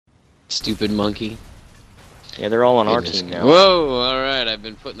Stupid monkey. Yeah, they're all on our Goodness. team now. Whoa, alright, I've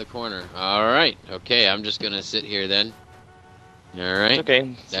been put in the corner. Alright, okay, I'm just gonna sit here then. Alright. It's okay.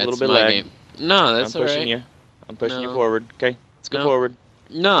 It's a little That's bit my lag. game. No, that's I'm pushing alright. you. I'm pushing you No. forward. Okay, let's go No. forward.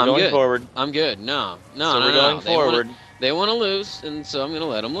 No, We're I'm going good. forward. I'm good. No. No, So no, we're no. going forward. They wanna lose, and so I'm gonna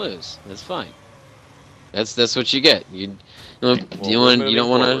let them lose. That's fine. That's what you get. You Well, you don't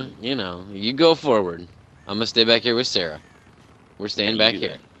wanna, you know, you go forward. I'm gonna stay back here with Sarah. We're staying back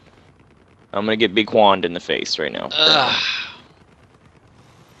here. I'm gonna get Big Wand in the face right now. Ugh.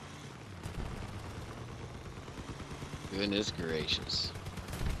 Goodness gracious.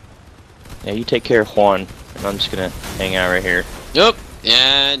 Yeah, you take care of Juan, and I'm just gonna hang out right here. Nope.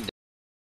 And